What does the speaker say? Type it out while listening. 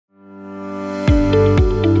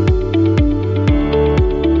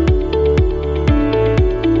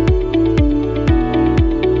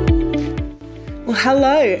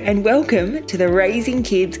and welcome to the Raising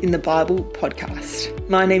Kids in the Bible podcast.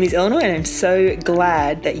 My name is Eleanor and I'm so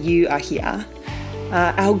glad that you are here.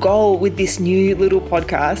 Our goal with this new little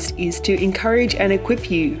podcast is to encourage and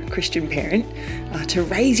equip you, Christian parent, to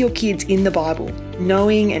raise your kids in the Bible,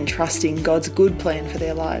 knowing and trusting God's good plan for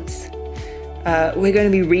their lives. We're going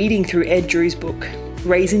to be reading through Ed Drew's book,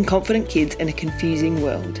 Raising Confident Kids in a Confusing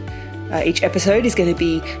World. Each episode we're going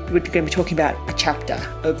to be talking about a chapter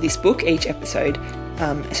of this book each episode.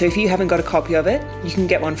 So if you haven't got a copy of it, you can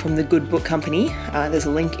get one from the Good Book Company. There's a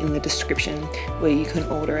link in the description where you can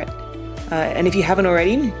order it. And if you haven't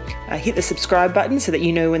already, hit the subscribe button so that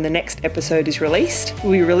you know when the next episode is released.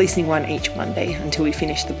 We'll be releasing one each Monday until we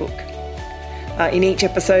finish the book. In each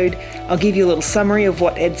episode, I'll give you a little summary of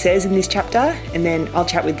what Ed says in this chapter, and then I'll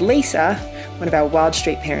chat with Lisa, one of our Wild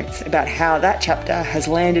Street parents, about how that chapter has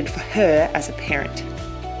landed for her as a parent.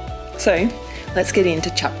 So, let's get into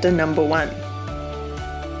chapter number 1.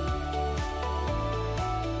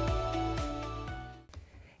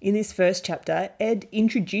 In this first chapter, Ed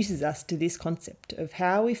introduces us to this concept of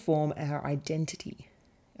how we form our identity.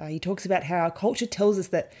 He talks about how our culture tells us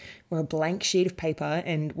that we're a blank sheet of paper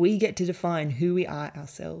and we get to define who we are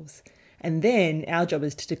ourselves. And then our job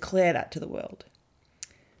is to declare that to the world.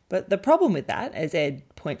 But the problem with that, as Ed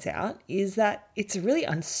points out, is that it's a really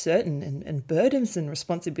uncertain and burdensome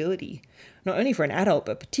responsibility, not only for an adult,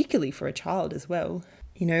 but particularly for a child as well.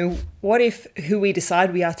 You know, what if who we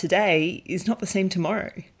decide we are today is not the same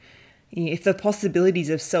tomorrow? If the possibilities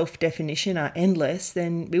of self-definition are endless,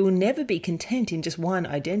 then we will never be content in just one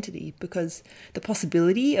identity, because the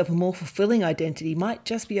possibility of a more fulfilling identity might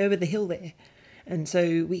just be over the hill there. And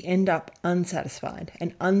so we end up unsatisfied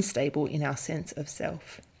and unstable in our sense of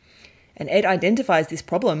self. And Ed identifies this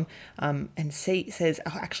problem and says,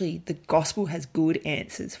 actually, the gospel has good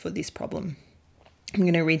answers for this problem. I'm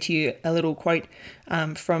going to read to you a little quote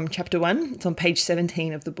from chapter 1. It's on page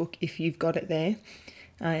 17 of the book if you've got it there.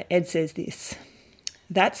 Ed says this: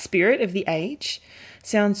 "That spirit of the age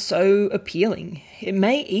sounds so appealing. It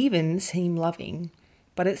may even seem loving,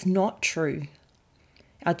 but it's not true.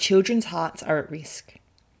 Our children's hearts are at risk.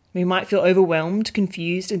 We might feel overwhelmed,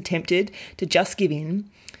 confused, and tempted to just give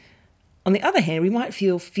in. On the other hand, we might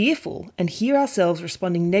feel fearful and hear ourselves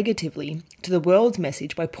responding negatively to the world's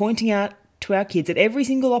message by pointing out to our kids at every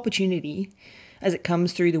single opportunity, as it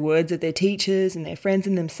comes through the words of their teachers and their friends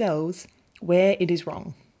and themselves, where it is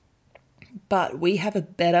wrong. But we have a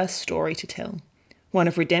better story to tell, one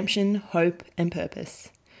of redemption, hope, and purpose.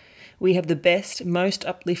 We have the best, most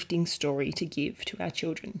uplifting story to give to our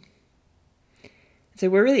children." So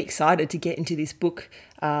we're really excited to get into this book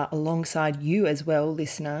alongside you as well,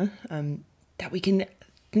 listener, that we can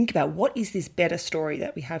think about what is this better story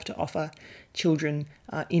that we have to offer children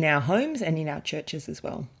in our homes and in our churches as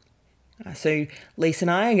well. So Lisa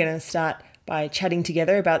and I are going to start by chatting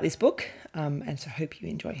together about this book, and so I hope you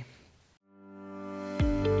enjoy.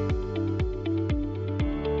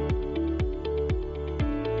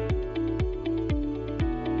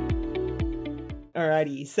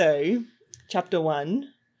 Alrighty, so chapter 1,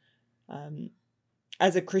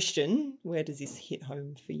 as a Christian, where does this hit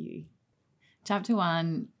home for you? Chapter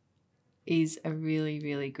 1 is a really,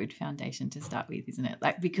 really good foundation to start with, isn't it?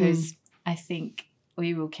 Because I think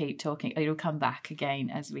we will keep talking. It'll come back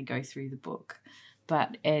again as we go through the book.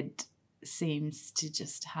 But Ed seems to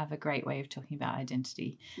just have a great way of talking about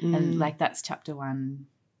identity. And that's chapter 1,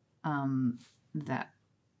 that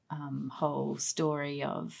whole story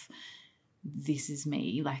of this is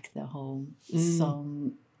me, like the whole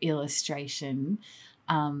song illustration,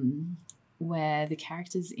 where the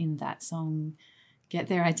characters in that song get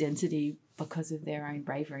their identity because of their own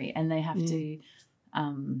bravery, and they have to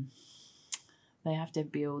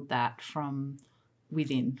build that from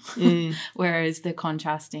within. Whereas the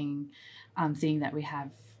contrasting thing that we have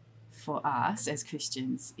for us as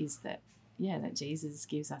Christians is that Jesus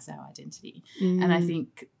gives us our identity. And I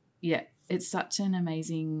think, it's such an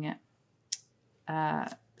amazing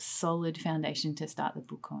solid foundation to start the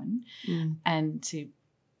book on, and to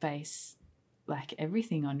base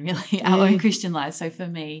everything on, really, our own Christian lives. So for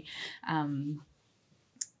me,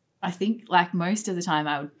 I think most of the time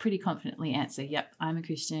I would pretty confidently answer, yep, I'm a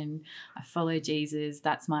Christian, I follow Jesus,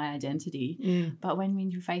 that's my identity. But when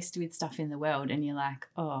you're faced with stuff in the world and you're like,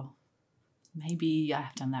 oh, maybe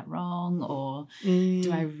I've done that wrong, or do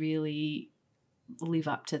I really live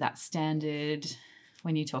up to that standard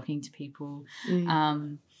when you're talking to people?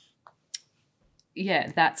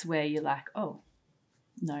 That's where you're like, oh,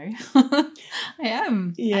 no, I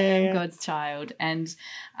am God's child, and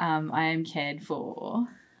I am cared for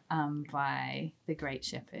by the Great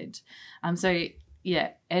Shepherd. So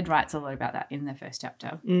Ed writes a lot about that in the first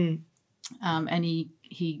chapter. And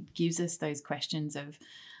he gives us those questions of,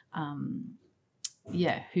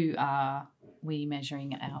 who are we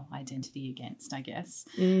measuring our identity against, I guess.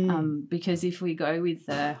 Because if we go with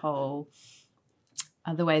the whole,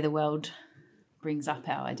 the way the world brings up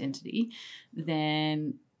our identity,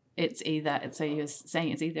 then it's either, so you're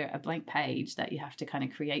saying it's either a blank page that you have to kind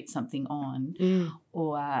of create something on,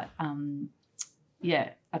 or a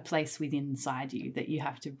place within inside you that you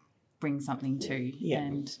have to bring something to,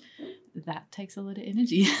 and that takes a lot of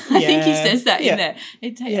energy. I think he says that in there.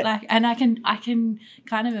 It takes and I can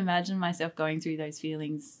kind of imagine myself going through those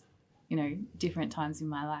feelings, different times in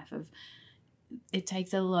my life of, it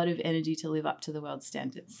takes a lot of energy to live up to the world's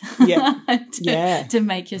standards. To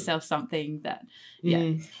make yourself something that,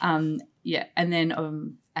 and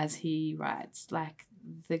then as he writes, like,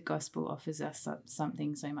 the gospel offers us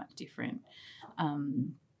something so much different,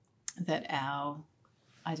 that our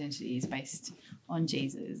identity is based on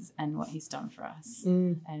Jesus and what he's done for us,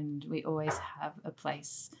 and we always have a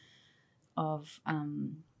place of,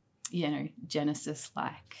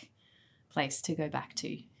 Genesis-like place to go back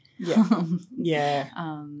to. So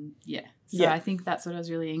I think that's what I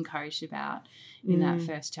was really encouraged about in that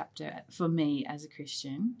first chapter for me as a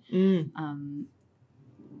Christian.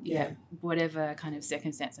 Whatever kind of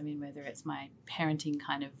circumstance I'm in, whether it's my parenting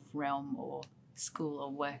kind of realm or school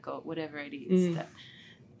or work or whatever it is, that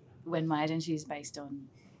when my identity is based on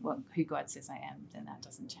who God says I am, then that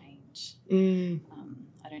doesn't change. I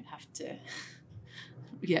don't have to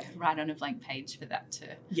write on a blank page for that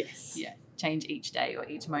to change each day or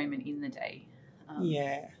each moment in the day. So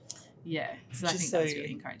I think that was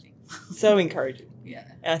really encouraging. So encouraging.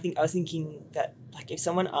 And I was thinking that, like, if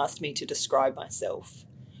someone asked me to describe myself,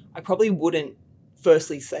 I probably wouldn't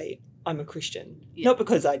firstly say I'm a Christian. Not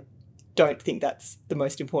because I don't think that's the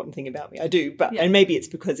most important thing about me. I do, but and maybe it's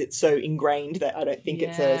because it's so ingrained that I don't think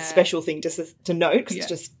it's a special thing to note, because it's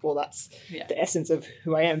just, that's the essence of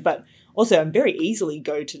who I am. But also, I very easily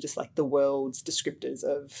go to just like the world's descriptors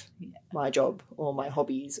of my job or my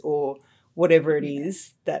hobbies or whatever it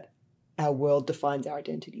is that our world defines our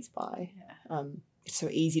identities by. It's so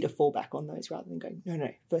easy to fall back on those rather than going,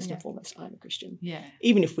 no, first and foremost, I'm a Christian.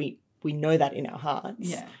 Even if we know that in our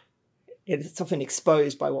hearts, it's often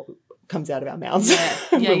exposed by what comes out of our mouths.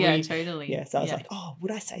 Totally. So I was like,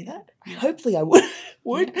 would I say that? Hopefully I would.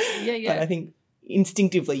 But I think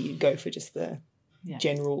instinctively you'd go for just the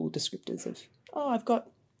general descriptors of, I've got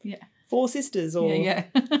 4 sisters, or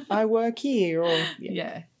I work here, or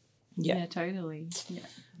totally.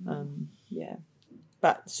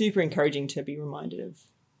 But super encouraging to be reminded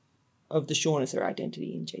of the sureness of our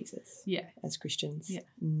identity in Jesus as Christians.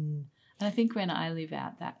 And I think when I live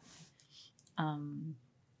out that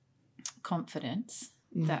confidence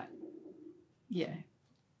that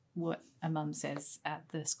what a mum says at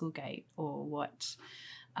the school gate, or what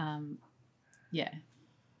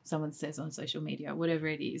someone says on social media, whatever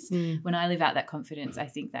it is, when I live out that confidence, I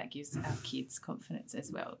think that gives our kids confidence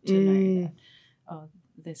as well, to know that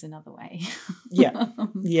there's another way.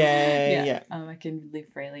 I can live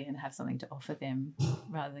freely and have something to offer them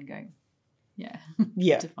rather than going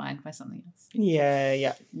defined by something else.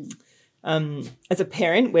 As a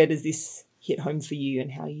parent, where does this hit home for you,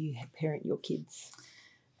 and how you parent your kids?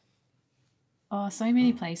 So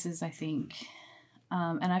many places, I think.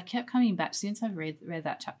 And I've kept coming back since I've read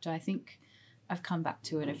that chapter. I think I've come back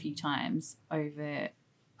to it a few times over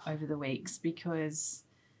the weeks, because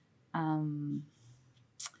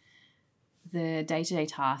the day-to-day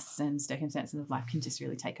tasks and circumstances of life can just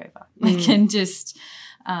really take over. And just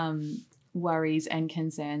worries and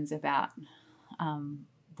concerns about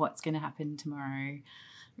what's going to happen tomorrow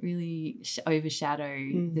really overshadow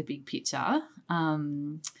the big picture.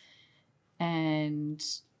 And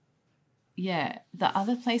the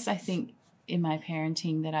other place I think in my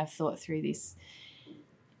parenting that I've thought through this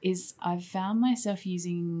is I've found myself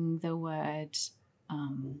using the word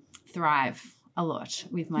thrive a lot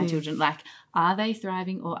with my children. Like, are they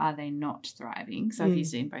thriving or are they not thriving? So I've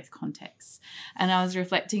used it in both contexts. And I was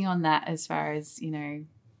reflecting on that as far as,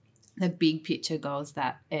 the big picture goals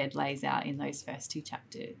that Ed lays out in those first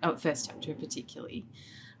chapter particularly.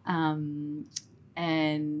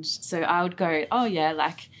 And so I would go,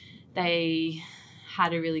 like they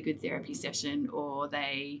had a really good therapy session, or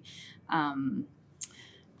they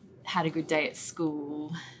had a good day at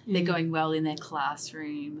school, they're going well in their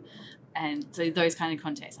classroom. And so those kind of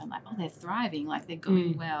contexts, I'm like, they're thriving, like they're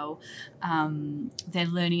going well. They're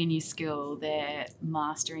learning a new skill, they're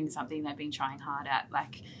mastering something they've been trying hard at,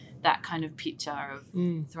 like that kind of picture of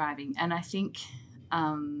thriving. And I think,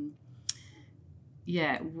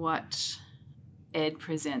 what Ed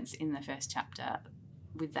presents in the first chapter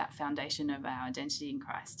with that foundation of our identity in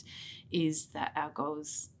Christ is that our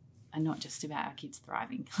goals are not just about our kids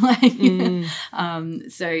thriving. And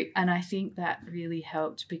I think that really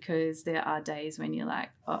helped, because there are days when you're like,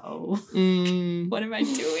 what am I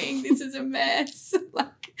doing? This is a mess.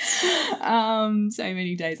 So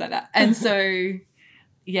many days like that. And so,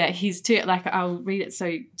 his two, I'll read it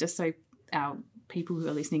so our people who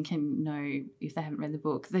are listening can know if they haven't read the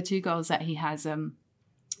book. The two goals that he has in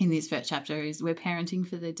this first chapter is we're parenting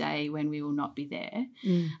for the day when we will not be there,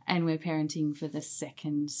 and we're parenting for the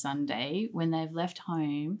second Sunday when they've left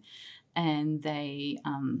home and they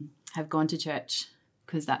have gone to church,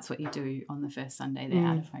 because that's what you do on the first Sunday, they're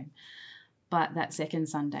out of home. But that second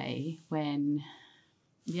Sunday when,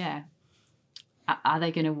 are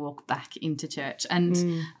they going to walk back into church?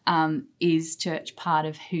 And is church part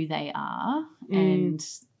of who they are? And,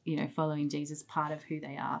 following Jesus part of who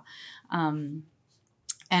they are?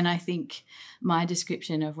 And I think my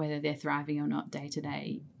description of whether they're thriving or not day to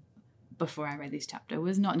day before I read this chapter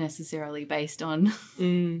was not necessarily based on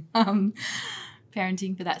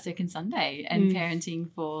parenting for that second Sunday and parenting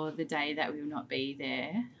for the day that we will not be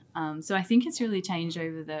there. So I think it's really changed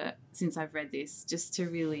since I've read this, just to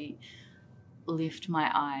really lift my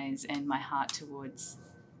eyes and my heart towards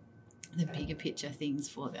the bigger picture things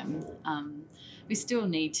for them. We still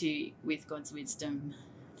need to, with God's wisdom,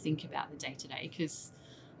 think about the day-to-day, because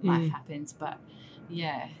life happens. But,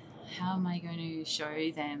 how am I going to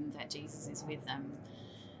show them that Jesus is with them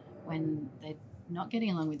when they're not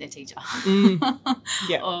getting along with their teacher?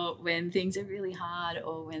 Or when things are really hard,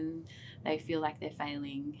 or when they feel like they're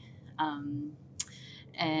failing.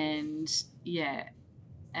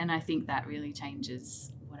 And I think that really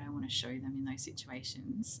changes what I want to show them in those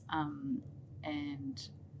situations.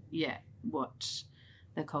 What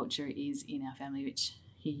the culture is in our family, which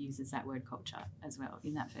he uses that word culture as well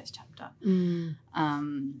in that first chapter.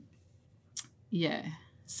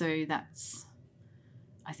 So that's,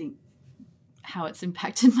 I think, how it's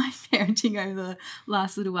impacted my parenting over the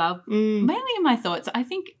last little while, mainly in my thoughts. I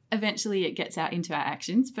think eventually it gets out into our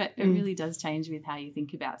actions, but it really does change with how you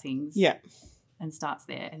think about things. And starts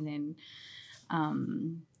there. And then,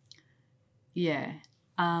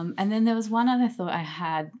 and then there was one other thought I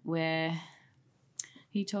had where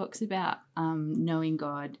he talks about knowing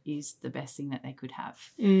God is the best thing that they could have.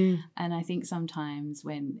 And I think sometimes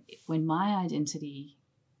when my identity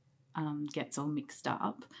gets all mixed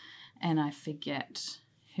up and I forget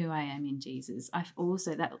who I am in Jesus,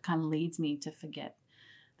 that kind of leads me to forget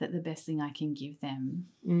that the best thing I can give them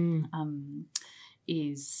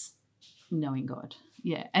is knowing God.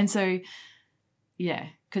 And so,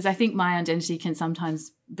 because I think my identity can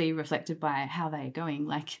sometimes be reflected by how they're going.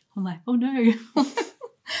 I'm like, oh no,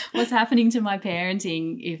 what's happening to my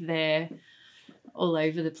parenting if they're all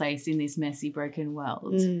over the place in this messy, broken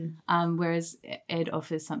world? Whereas Ed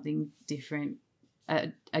offers something different,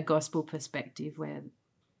 a gospel perspective where,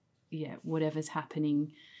 whatever's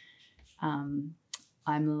happening, I'm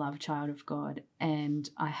the love child of God and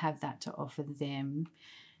I have that to offer them.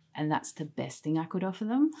 And that's the best thing I could offer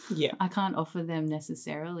them. I can't offer them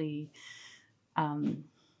necessarily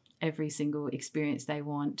every single experience they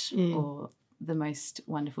want or the most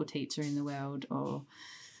wonderful teacher in the world, or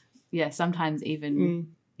sometimes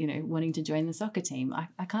even wanting to join the soccer team.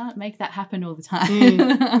 I can't make that happen all the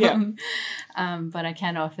time. But I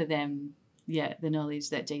can offer them the knowledge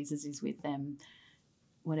that Jesus is with them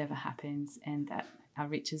whatever happens, and that our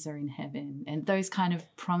riches are in heaven, and those kind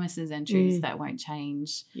of promises and truths that won't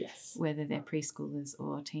change, whether they're preschoolers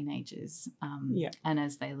or teenagers, and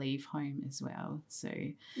as they leave home as well. So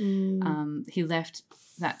he left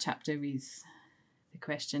that chapter with the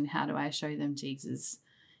question, how do I show them Jesus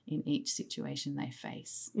in each situation they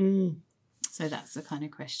face? So that's the kind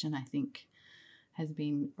of question I think has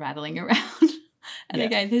been rattling around. And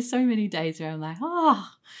again, there's so many days where I'm like,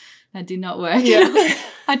 that did not work.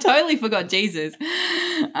 I totally forgot Jesus.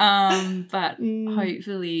 But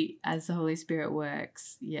hopefully as the Holy Spirit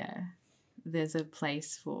works, there's a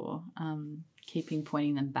place for keeping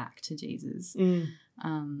pointing them back to Jesus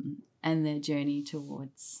and their journey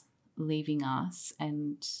towards leaving us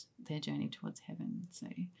and their journey towards heaven. So,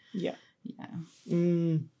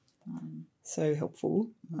 so helpful.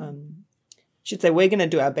 Should say we're going to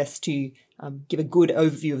do our best to give a good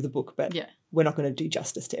overview of the book, but we're not going to do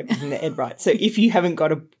justice to everything that Ed writes. So if you haven't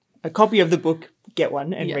got a copy of the book, get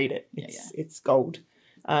one and read it. It's gold.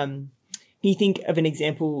 Can you think of an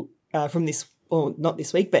example from this, or not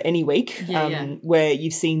this week, but any week, where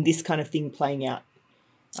you've seen this kind of thing playing out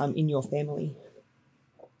in your family?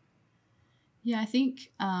 I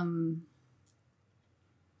think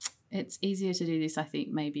it's easier to do this, I think,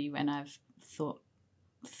 maybe when I've thought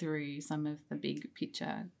through some of the big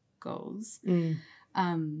picture goals.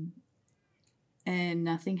 And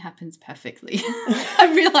nothing happens perfectly.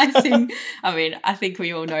 I'm realising, I mean, I think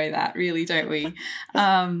we all know that, really, don't we?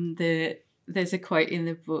 There's a quote in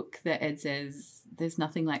the book that Ed says, there's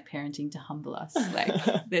nothing like parenting to humble us. Like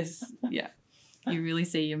you really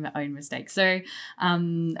see your own mistakes. So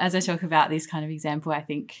as I talk about this kind of example, I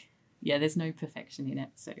think, there's no perfection in it.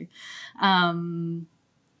 So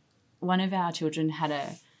one of our children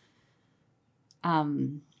had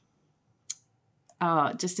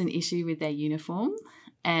just an issue with their uniform,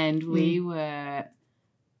 and we were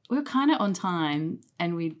kind of on time,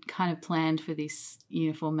 and we'd kind of planned for this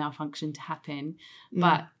uniform malfunction to happen,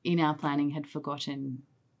 but in our planning had forgotten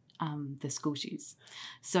the school shoes.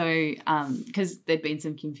 So because there'd been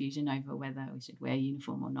some confusion over whether we should wear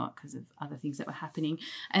uniform or not because of other things that were happening.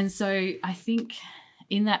 And so I think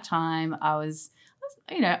in that time I was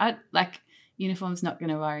uniform's not going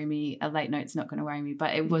to worry me, a late note's not going to worry me,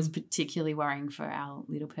 but it was particularly worrying for our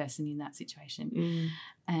little person in that situation.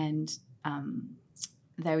 And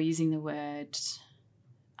they were using the word,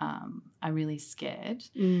 I'm really scared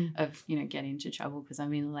of, getting into trouble because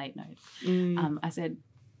I'm in a late note. I said,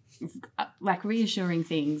 like, reassuring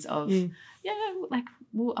things of,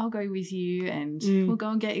 I'll go with you, and we'll go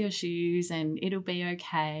and get your shoes, and it'll be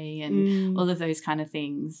okay, and all of those kind of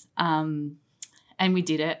things. And we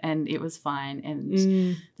did it, and it was fine,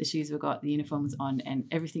 and the shoes were got, the uniform was on, and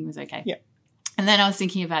everything was okay. Yeah. And then I was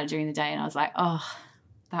thinking about it during the day, and I was like, oh,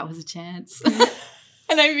 that was a chance.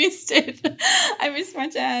 And I missed it. I missed my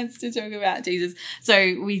chance to talk about Jesus.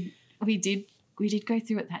 So we did go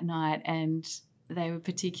through it that night, and they were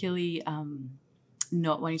particularly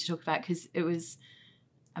not wanting to talk about it because it was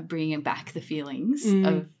bringing back the feelings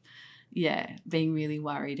of, being really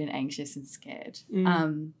worried and anxious and scared.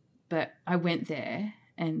 But I went there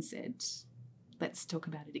and said, let's talk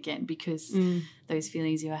about it again, because those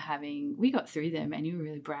feelings you were having, we got through them, and you were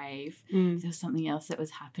really brave. There was something else that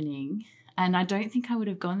was happening. And I don't think I would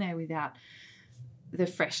have gone there without the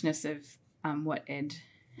freshness of what Ed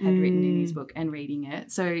had written in his book and reading it.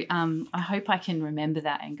 So I hope I can remember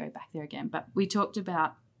that and go back there again. But we talked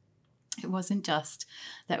about, it wasn't just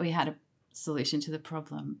that we had a solution to the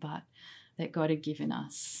problem, but that God had given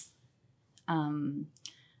us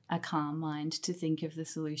a calm mind to think of the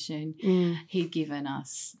solution. He'd given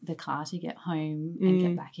us the car to get home and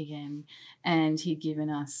get back again, and he'd given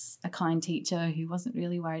us a kind teacher who wasn't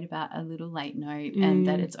really worried about a little late note, and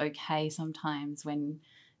that it's okay sometimes when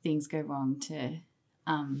things go wrong to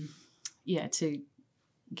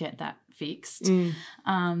get that fixed.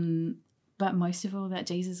 But most of all, that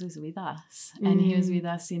Jesus was with us, and he was with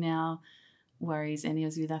us in our worries, and he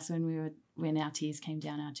was with us when our tears came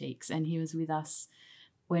down our cheeks, and he was with us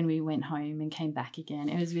when we went home and came back again.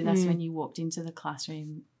 It was with us when you walked into the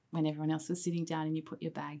classroom when everyone else was sitting down and you put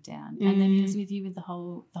your bag down. And then he was with you with the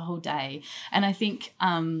whole day. And I think,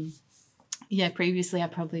 previously I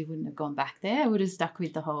probably wouldn't have gone back there. I would have stuck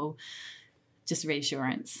with the whole just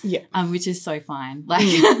reassurance, which is so fine. Like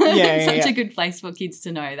it's such a good place for kids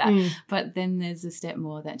to know that. But then there's a step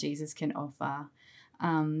more that Jesus can offer.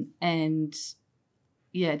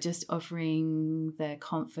 Just offering the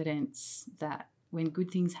confidence that when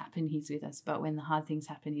good things happen, he's with us, but when the hard things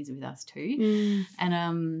happen, he's with us too.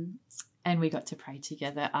 And we got to pray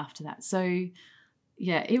together after that. So,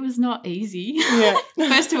 it was not easy.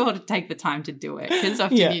 First of all, to take the time to do it, because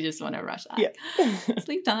often you just want to rush.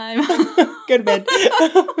 Sleep time. Go to bed.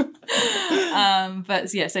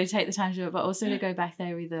 So take the time to do it, but also to go back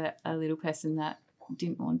there with a little person that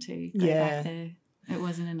didn't want to go back there. It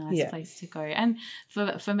wasn't a nice place to go. And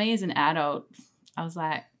for me as an adult, I was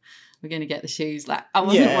like, we're going to get the shoes. Like, I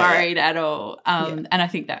wasn't worried at all. And I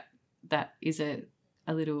think that is a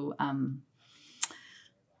little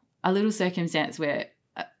circumstance where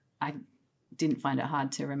I didn't find it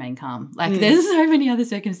hard to remain calm. Like there's so many other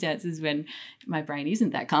circumstances when my brain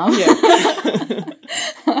isn't that calm.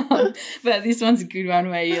 But this one's a good one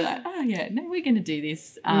where you're like, we're going to do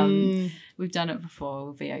this. We've done it before.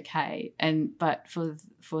 We'll be okay. But for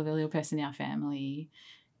the little person in our family,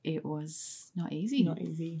 it was not easy. Not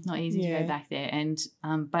easy to go back there. And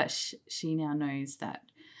but she now knows that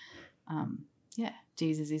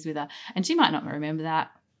Jesus is with her, and she might not remember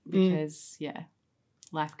that because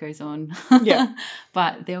life goes on.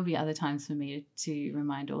 But there'll be other times for me to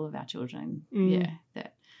remind all of our children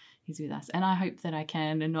that he's with us, and I hope that I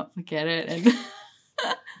can and not forget it. And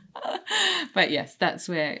but yes, that's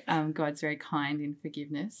where God's very kind in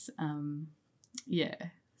forgiveness.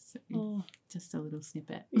 So just a little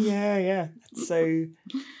snippet. That's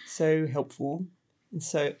so helpful. And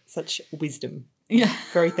so such wisdom. Yeah.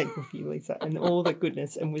 Very thankful for you, Lisa, and all the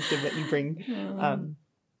goodness and wisdom that you bring.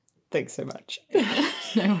 Thanks so much.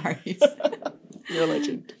 No worries. You're a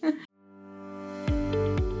legend.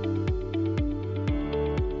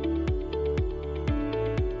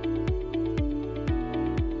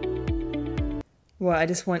 Well, I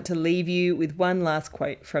just want to leave you with one last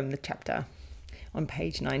quote from the chapter on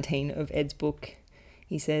page 19 of Ed's book.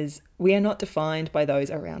 He says, "We are not defined by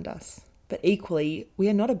those around us, but equally, we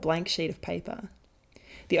are not a blank sheet of paper.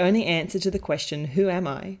 The only answer to the question, who am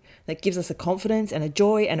I, that gives us a confidence and a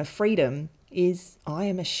joy and a freedom is, I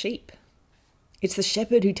am a sheep. It's the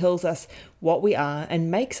shepherd who tells us what we are and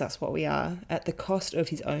makes us what we are at the cost of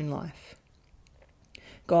his own life.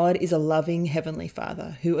 God is a loving Heavenly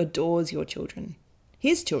Father who adores your children,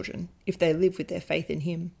 his children, if they live with their faith in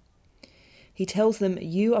him. He tells them,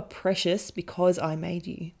 you are precious because I made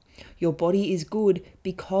you. Your body is good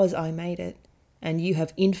because I made it. And you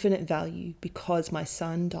have infinite value because my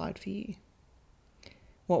son died for you."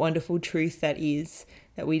 What wonderful truth that is,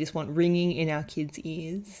 that we just want ringing in our kids'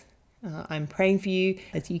 ears. I'm praying for you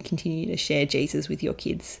as you continue to share Jesus with your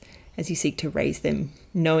kids, as you seek to raise them,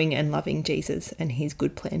 knowing and loving Jesus and his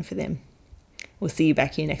good plan for them. We'll see you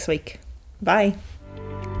back here next week. Bye.